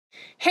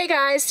Hey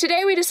guys,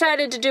 today we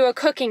decided to do a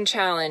cooking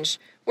challenge.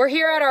 We're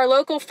here at our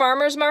local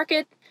farmer's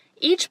market.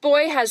 Each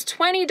boy has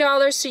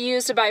 $20 to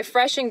use to buy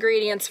fresh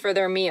ingredients for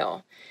their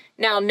meal.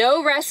 Now,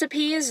 no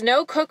recipes,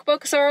 no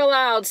cookbooks are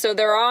allowed, so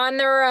they're on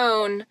their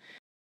own.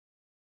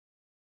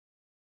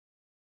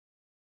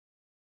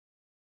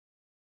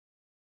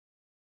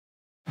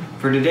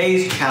 For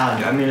today's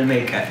challenge, I'm gonna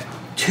make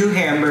 2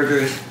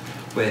 hamburgers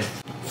with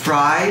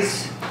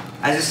fries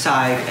as a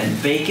side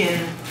and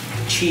bacon,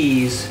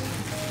 cheese,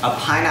 a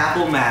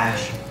pineapple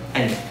mash,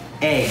 and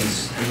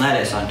eggs and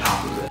lettuce on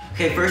top of it.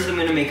 Okay, first I'm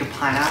gonna make a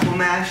pineapple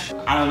mash.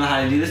 I don't know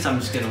how to do this, I'm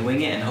just gonna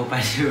wing it and hope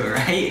I do it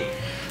right.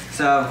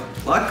 So,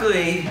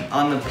 luckily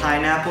on the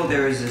pineapple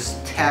there was this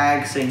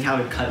tag saying how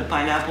to cut a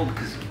pineapple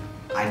because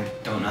I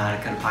don't know how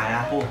to cut a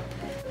pineapple.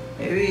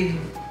 Maybe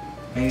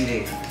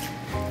they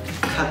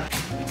cut.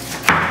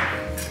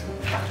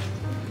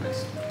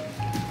 Nice.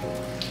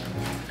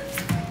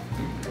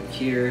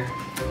 Here,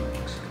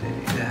 looks like they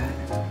do that.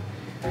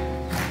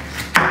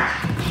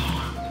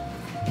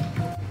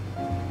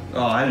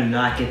 Oh, I do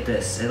not get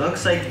this. It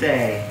looks like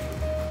they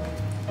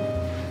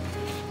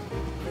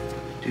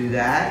do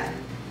that,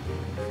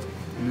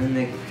 and then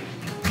they,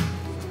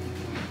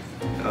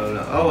 oh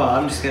no, oh well,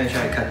 I'm just gonna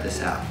try to cut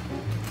this out.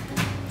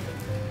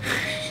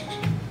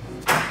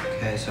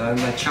 Okay, so I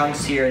have my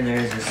chunks here, and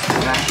there's this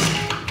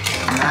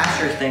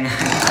masher thing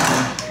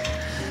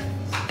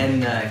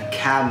in the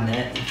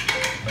cabinet.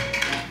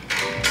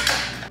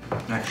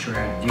 Not sure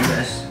how to do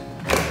this.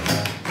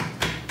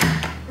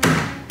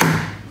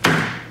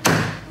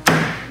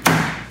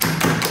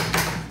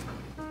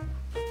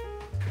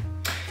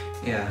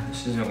 Yeah,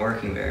 this isn't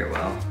working very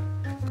well.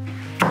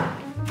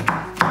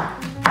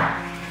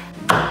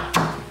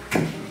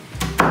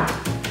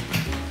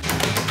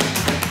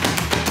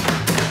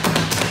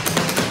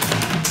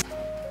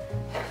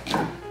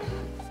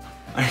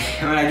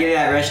 When I get it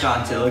at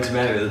restaurants, it looks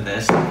better than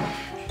this.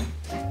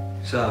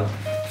 So,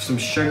 some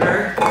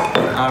sugar,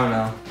 I don't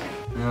know.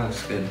 That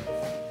looks good.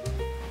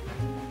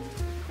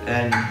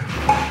 And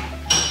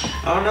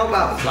I don't know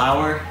about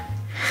flour.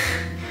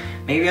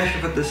 Maybe I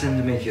should put this in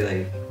to make it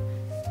like,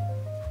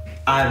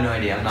 I have no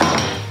idea, I'm not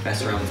gonna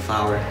mess around with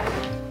flour.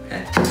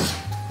 Okay,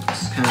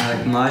 it's kind of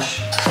like mush.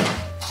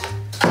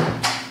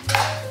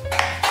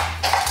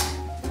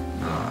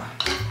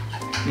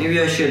 Maybe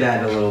I should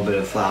add a little bit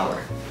of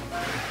flour.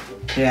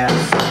 Yeah,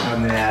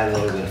 I'm gonna add a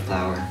little bit of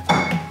flour.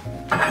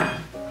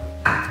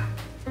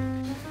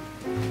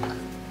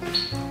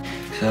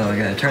 So I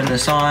gotta turn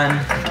this on.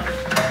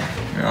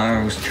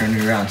 I was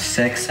turning it around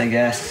 6, I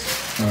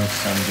guess. Oh, that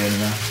sounds good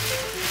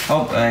enough.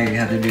 Oh, I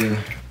have to do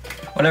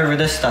whatever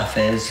this stuff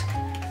is.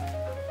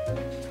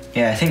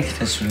 Yeah, I think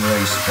this would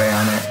really spray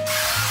on it.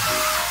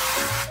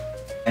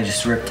 I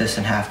just ripped this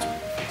in half to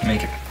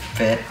make it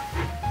fit.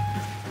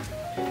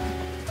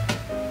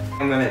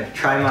 I'm gonna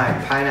try my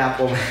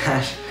pineapple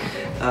mash.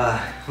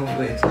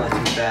 Hopefully it's not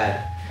too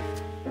bad.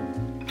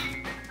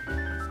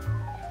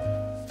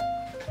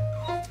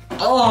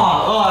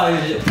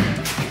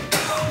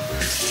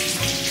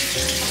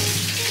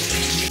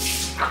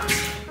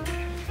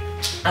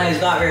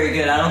 It's not very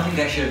good. I don't think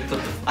I should have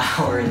put the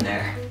flour in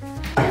there.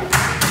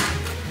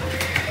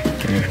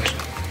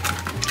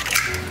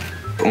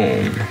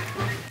 Boom.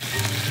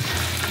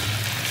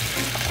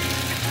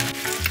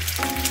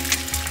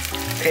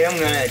 Okay, I'm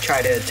gonna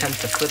try to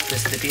attempt to flip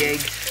this to the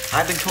egg.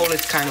 I've been told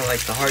it's kind of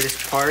like the hardest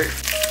part.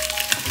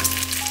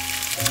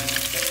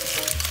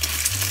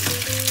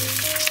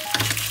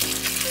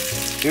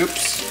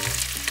 Oops.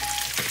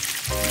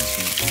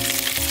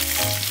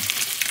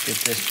 Get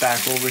this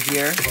back over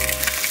here.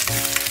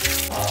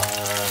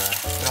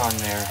 Put on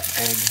there,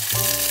 egg.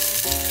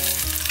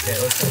 Okay,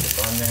 it looks like it's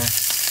on there.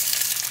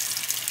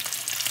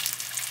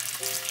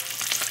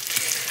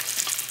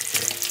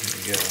 Okay, here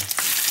we go.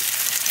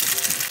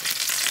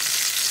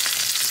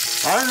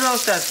 I don't know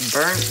if that's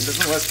burnt. It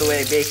doesn't look the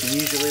way bacon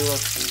usually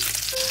looks.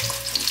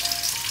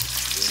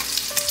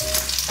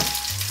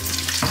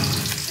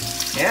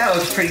 Yeah, it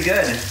looks pretty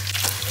good.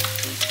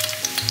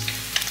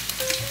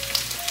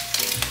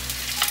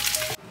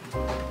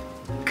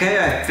 Okay,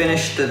 I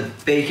finished the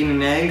bacon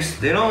and eggs.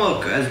 They don't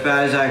look as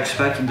bad as I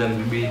expected them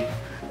to be.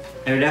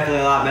 They're definitely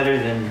a lot better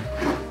than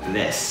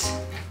this.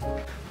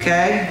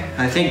 Okay,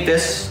 I think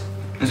this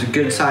is a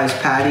good sized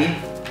patty.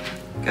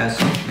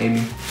 Guess,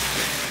 maybe.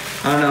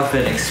 I don't know if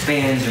it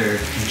expands or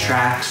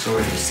contracts or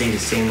if it stays the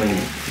same when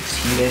it's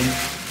heated.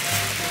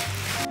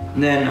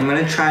 And then I'm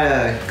gonna try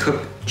to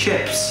cook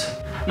chips.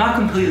 Not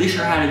completely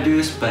sure how to do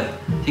this, but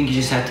I think you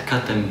just have to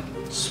cut them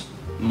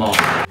small.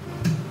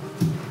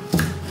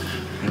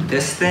 Like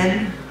this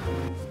thin.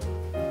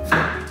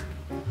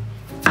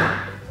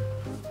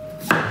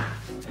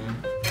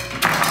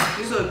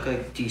 These look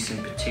like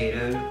decent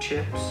potato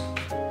chips,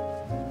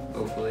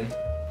 hopefully.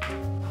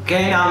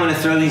 Okay, now I'm gonna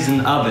throw these in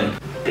the oven.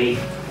 Bake.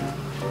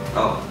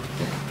 Oh.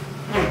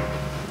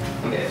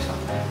 Okay, so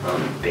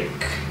bake.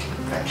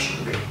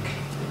 Confection bake.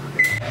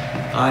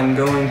 I'm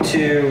going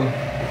to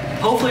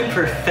hopefully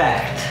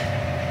perfect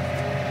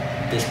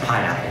this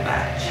pineapple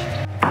batch.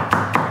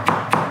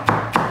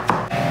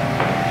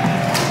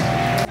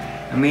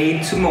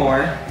 made some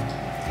more.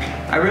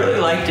 I really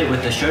liked it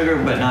with the sugar,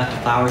 but not the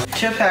flour.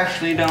 Chips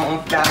actually don't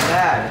look that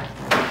bad.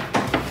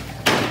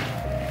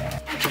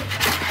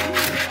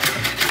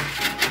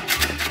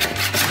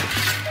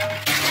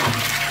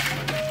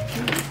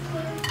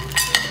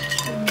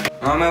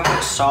 I'm gonna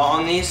put salt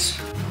on these.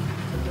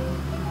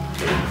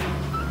 So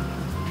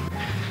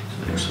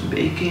there's some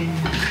bacon,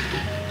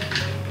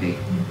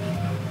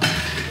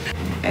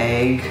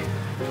 egg,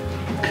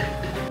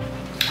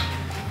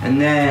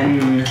 and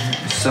then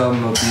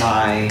some of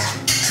my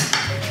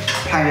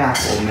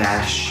pineapple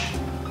mash.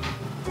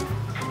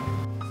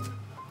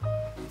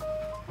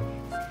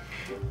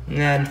 And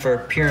then for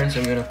appearance,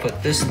 I'm gonna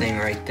put this thing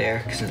right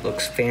there because it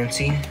looks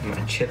fancy.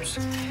 My chips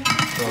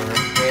going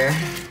right there.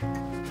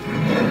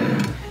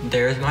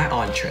 There's my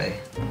entree.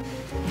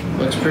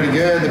 Looks pretty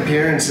good. The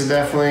appearance is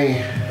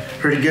definitely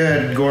pretty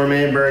good.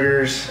 Gourmet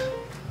burgers,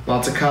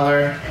 lots of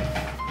color.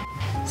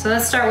 So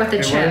let's start with the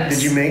chips. What,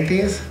 did you make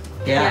these?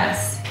 Yeah.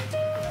 Yes.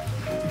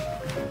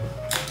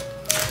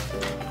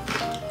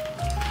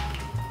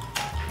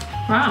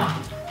 Wow.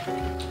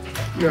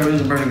 Yeah,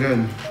 these are pretty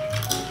good.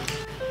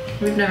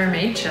 We've never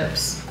made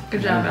chips.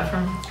 Good job,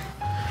 Ephraim.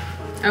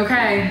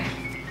 Okay.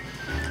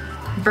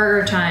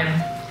 Burger time.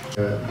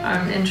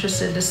 I'm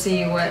interested to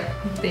see what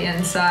the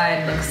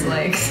inside looks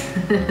like.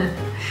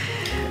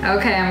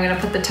 Okay, I'm gonna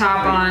put the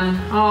top on.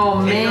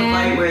 Oh Take a bite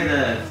man. where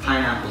the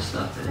pineapple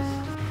stuff is.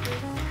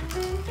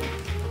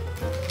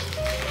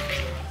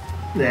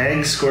 The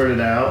egg squirted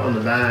out on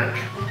the back.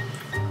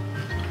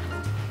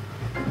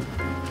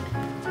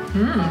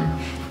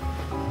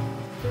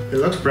 It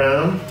looks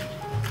brown.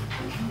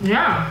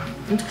 Yeah,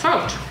 it's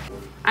cooked.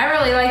 I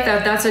really like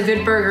that. That's a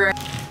good burger.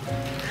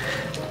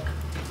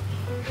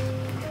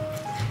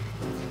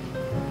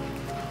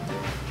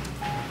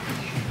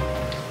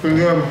 Pretty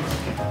good.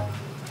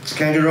 Just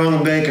can't go wrong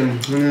with bacon.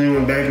 Anything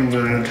with bacon's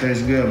gonna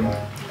taste good.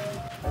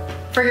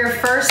 For your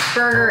first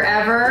burger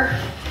ever,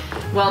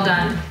 well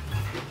done.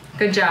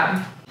 Good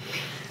job.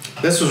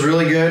 This was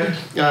really good.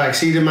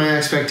 Exceeded my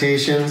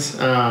expectations.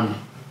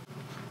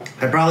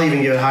 I'd probably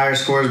even give it higher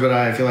scores, but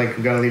I feel like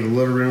we've got to leave a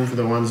little room for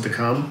the ones to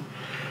come.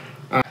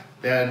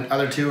 And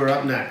other two are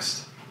up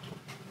next.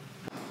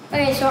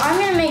 Okay, so I'm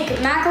gonna make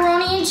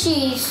macaroni and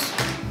cheese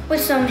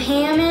with some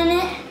ham in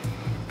it,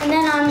 and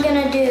then I'm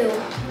gonna do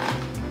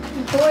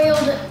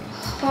boiled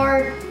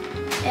hard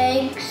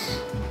eggs,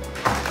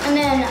 and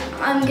then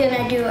I'm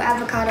gonna do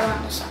avocado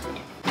on the side.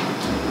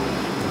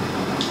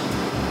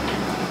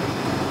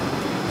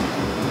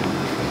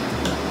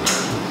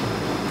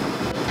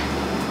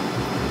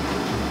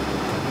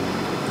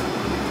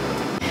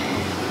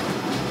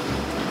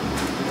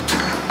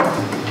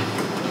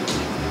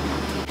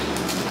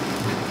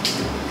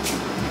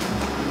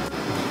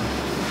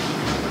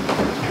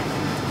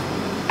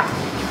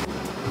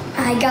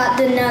 I got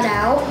the nut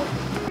out.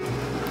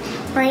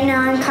 Right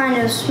now I'm kind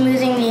of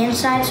smoothing the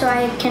inside so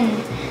I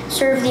can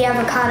serve the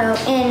avocado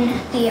in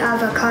the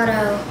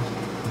avocado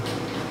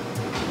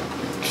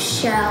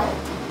shell.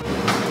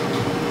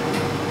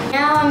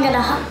 Now I'm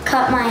gonna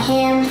cut my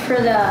ham for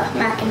the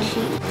mac and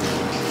cheese.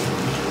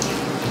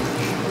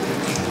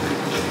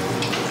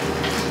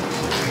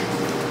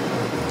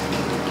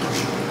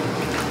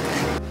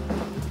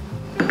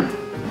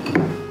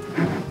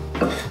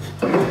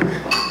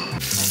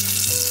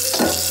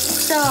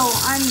 So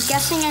I'm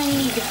guessing I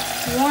need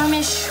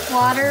warmish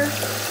water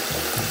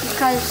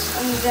because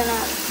I'm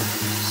gonna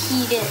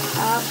heat it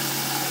up.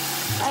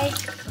 I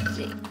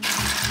see.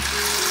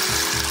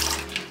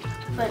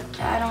 But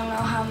I don't know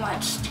how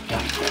much to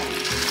dump in.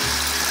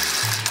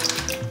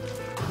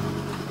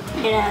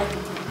 I'm gonna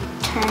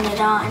turn it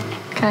on.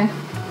 Okay.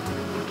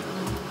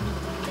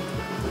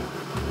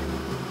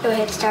 Go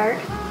ahead, start.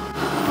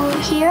 Over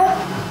here.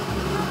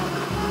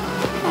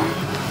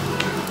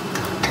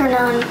 Turn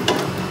on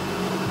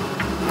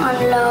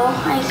low,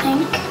 I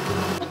think.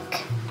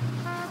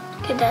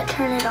 Did that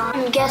turn it on?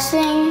 I'm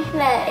guessing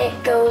that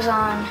it goes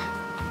on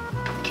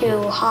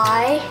to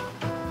high.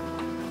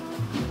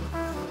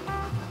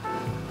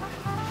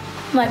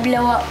 Might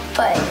blow up,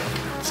 but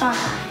it's on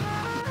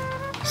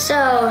high.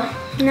 So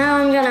now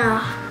I'm gonna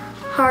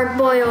hard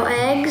boil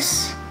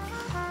eggs.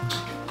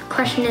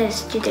 Question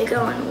is, do they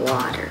go in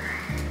water?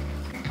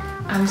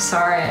 I'm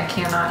sorry, I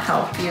cannot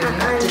help you. You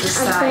have to I'm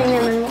decide. putting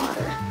them in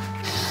water.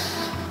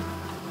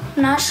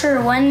 Not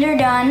sure when they're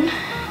done.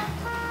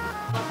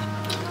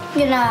 I'm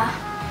gonna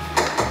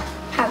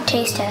have a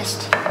taste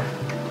test.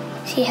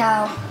 See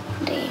how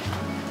they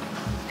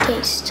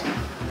taste.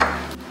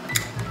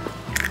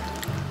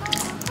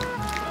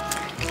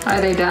 Are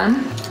they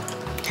done?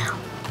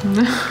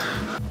 No.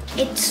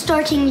 It's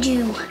starting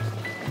to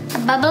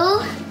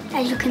bubble,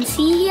 as you can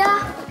see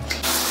here.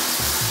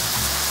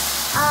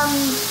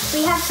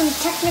 We have some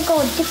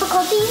technical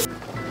difficulties.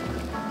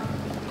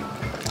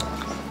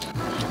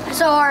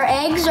 So our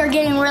eggs are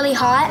getting really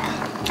hot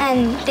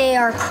and they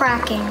are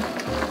cracking.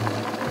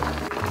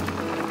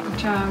 Good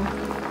job.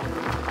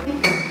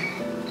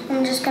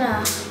 I'm just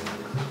gonna,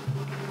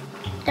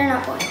 they're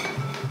not boiled.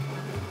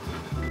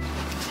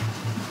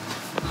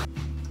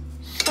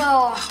 So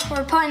So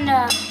we're putting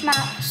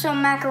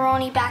some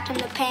macaroni back in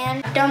the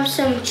pan. Dump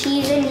some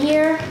cheese in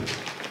here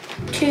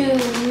to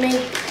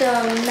make the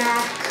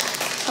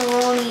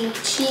macaroni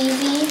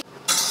cheesy.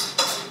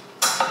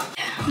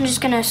 I'm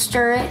just gonna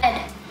stir it.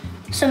 Add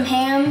some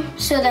ham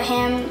so the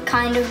ham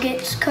kind of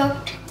gets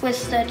cooked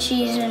with the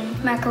cheese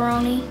and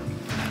macaroni.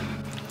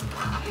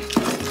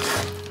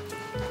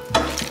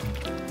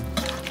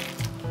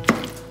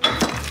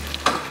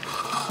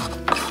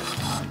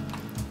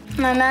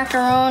 My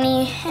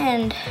macaroni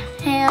and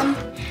ham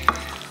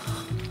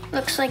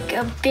looks like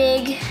a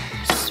big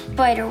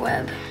spider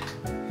web.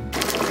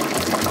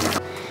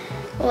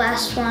 The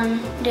last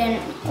one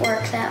didn't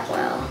work that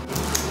well.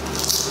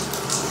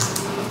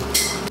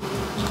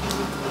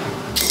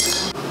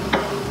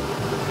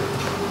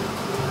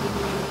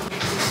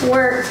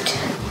 Worked.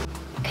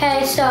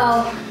 Okay,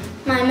 so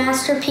my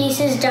masterpiece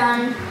is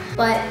done,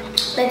 but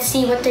let's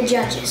see what the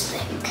judges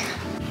think.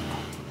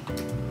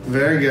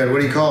 Very good. What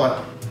do you call it?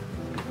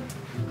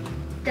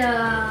 The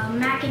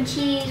mac and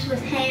cheese with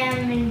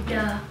ham and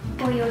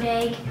boiled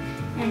egg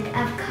and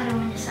avocado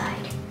on the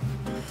side.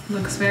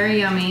 Looks very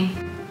yummy.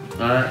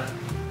 All right.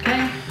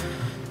 Okay.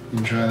 You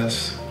can try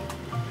this.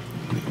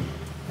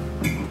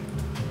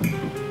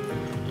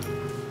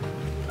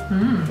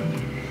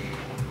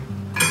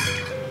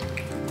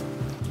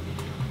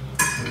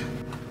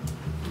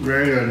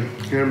 Very good.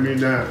 Can't beat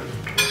that.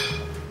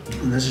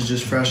 And this is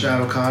just fresh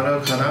avocado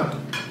cut up.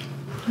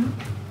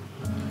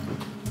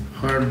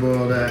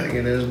 Hard-boiled egg.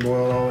 It is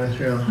boiled all the way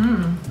through.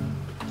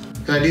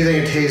 I do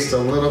think it tastes a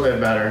little bit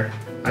better.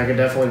 I could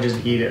definitely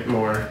just eat it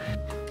more.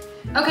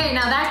 Okay,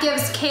 now that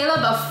gives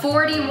Caleb a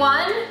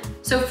 41.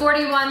 So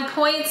 41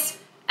 points.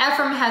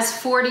 Ephraim has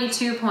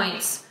 42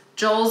 points.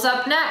 Joel's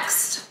up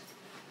next.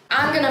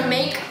 I'm gonna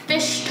make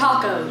fish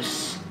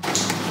tacos.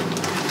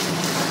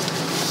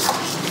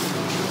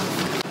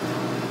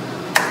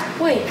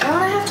 Wait, don't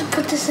I have to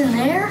put this in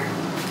there?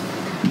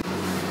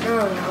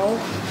 Oh no.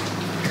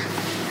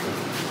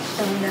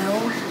 Oh no.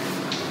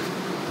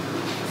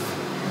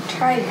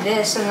 Try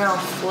this and then I'll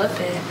flip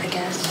it, I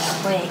guess.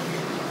 Wait.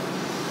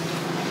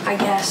 I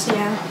guess,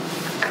 yeah.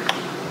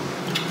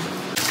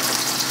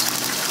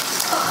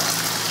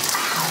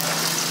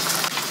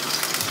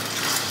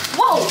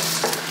 Whoa!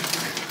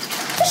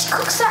 Fish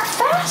cooks that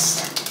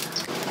fast?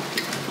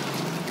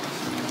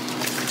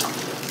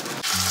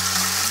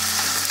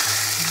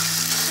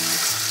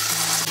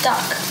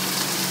 Stuck.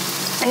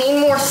 I need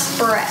more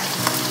spread.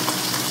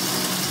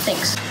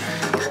 Thanks.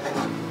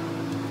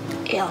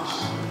 Ew.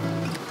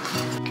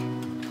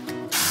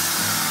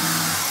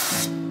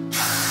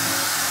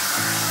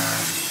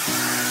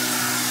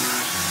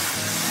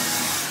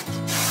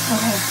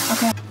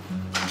 Okay.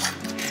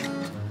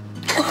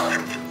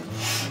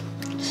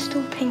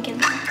 Still pink in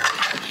there.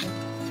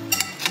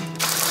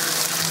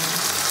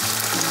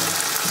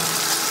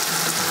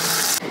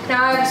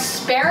 Now I have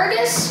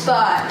asparagus,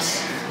 but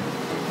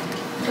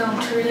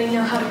don't really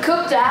know how to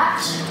cook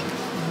that.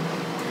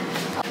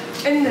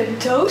 In the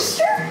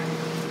toaster?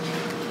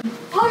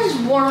 I'll just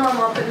warm them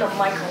up in the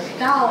microwave.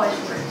 That always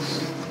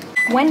works.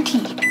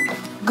 20.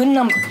 Good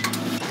number.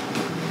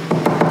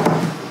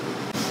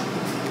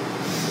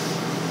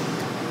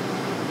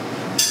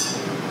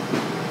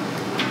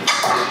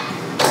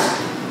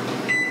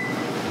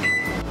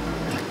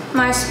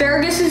 My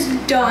asparagus is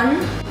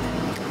done.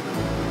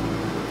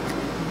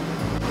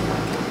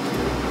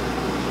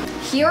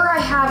 Here I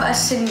have a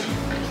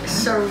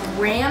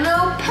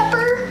serrano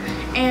pepper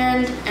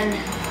and a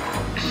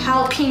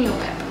jalapeno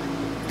pepper.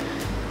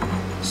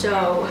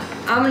 So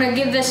I'm gonna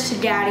give this to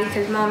Daddy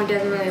because Mommy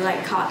doesn't really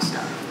like hot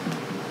stuff.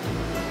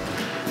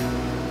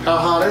 How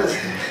hot is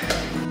it?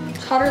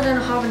 It's hotter than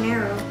a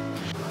habanero.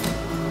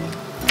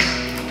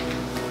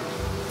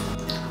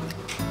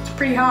 It's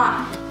pretty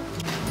hot.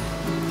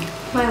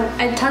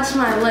 I touched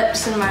my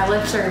lips and my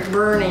lips are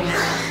burning.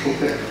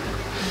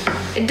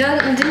 It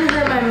didn't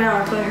hurt my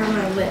mouth, but it hurt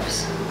my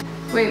lips.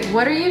 Wait,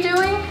 what are you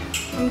doing?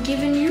 I'm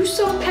giving you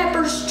some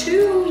peppers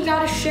too. You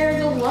gotta share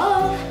the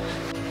love.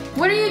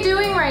 What are you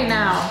doing right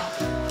now?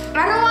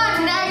 I don't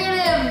want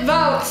negative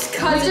votes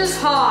because it's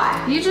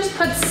hot. You just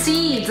put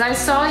seeds. I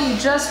saw you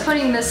just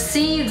putting the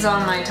seeds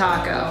on my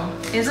taco.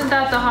 Isn't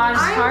that the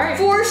hottest part? I'm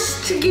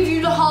forced to give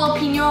you the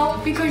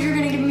jalapeno because you're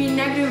gonna give me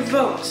negative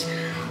votes.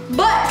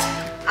 But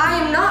I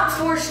am not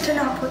forced to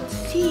not put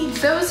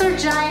seeds. Those are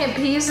giant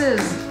pieces.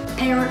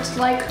 Parents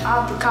like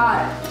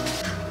avocado.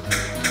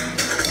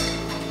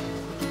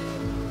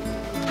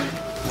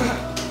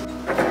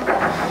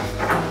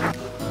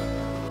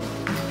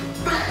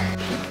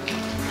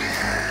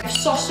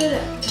 Sauce it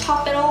and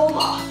top it all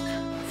off.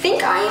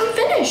 Think I am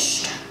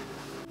finished.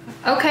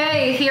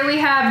 Okay, here we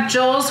have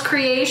Joel's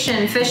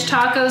creation, fish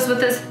tacos with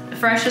this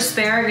fresh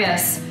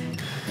asparagus.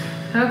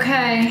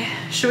 Okay,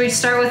 should we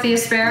start with the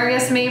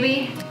asparagus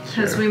maybe?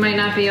 Because we might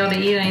not be able to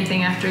eat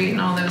anything after eating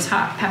all those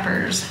hot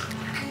peppers.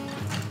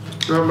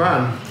 Not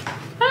bad.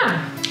 Huh.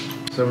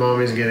 So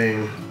Mommy's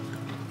getting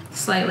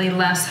Slightly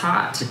less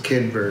hot. the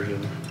kid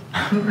version.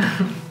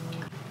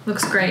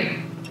 Looks great.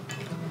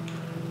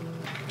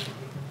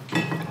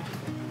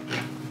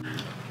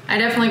 I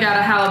definitely got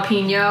a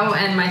jalapeno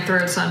and my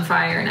throat's on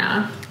fire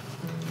now.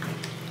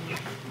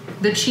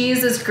 The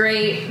cheese is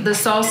great. The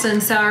salsa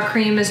and sour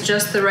cream is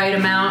just the right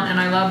amount,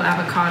 and I love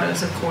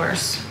avocados, of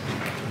course.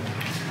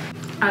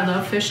 I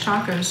love fish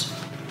tacos.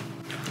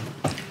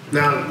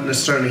 Now it's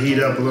starting to heat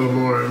up a little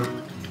more.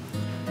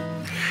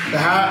 The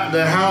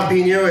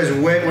jalapeno is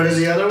way, what is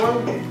the other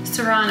one?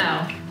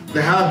 Serrano.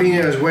 The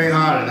jalapeno is way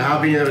hotter. The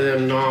jalapeno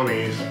than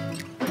Nami's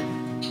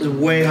is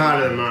way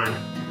hotter than mine.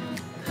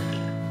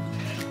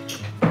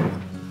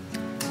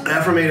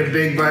 Ephraim made a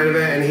big bite of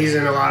it, and he's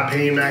in a lot of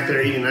pain back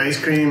there eating ice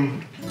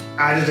cream.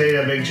 I just ate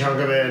a big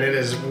chunk of it, and it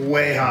is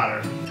way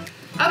hotter.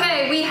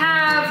 Okay, we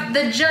have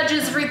the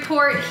judge's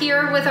report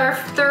here with our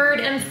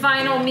third and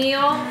final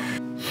meal.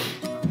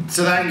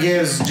 So that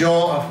gives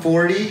Joel a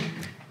 40,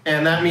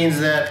 and that means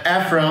that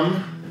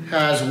Ephraim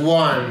has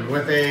won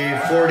with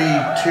a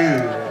 42.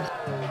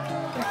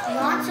 With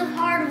lots of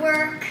hard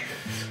work,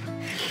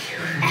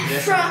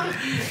 Ephraim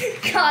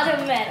got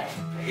a medal.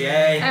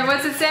 Yay. And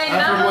what's it say?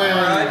 Ephraim wins.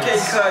 Okay,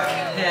 cook.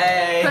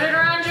 Yay. Put it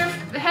around your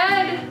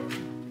head.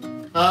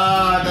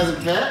 Does it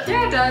fit?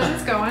 Yeah, it does.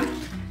 It's going.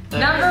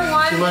 Number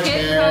one, Too much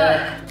Kid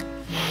hair.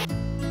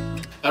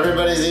 Cook.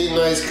 Everybody's eating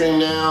ice cream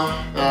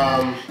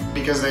now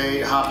because they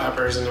ate hot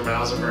peppers and their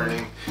mouths are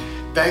burning.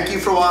 Thank you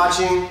for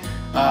watching.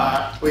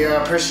 We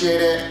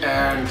appreciate it,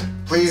 and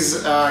please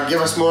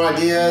give us more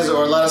ideas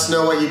or let us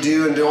know what you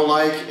do and don't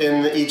like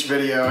in each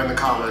video in the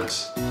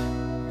comments.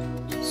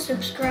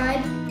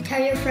 Subscribe,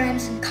 tell your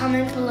friends, and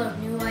comment below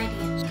new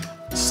ideas.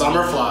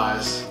 Summer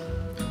flies.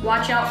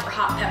 Watch out for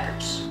hot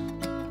peppers.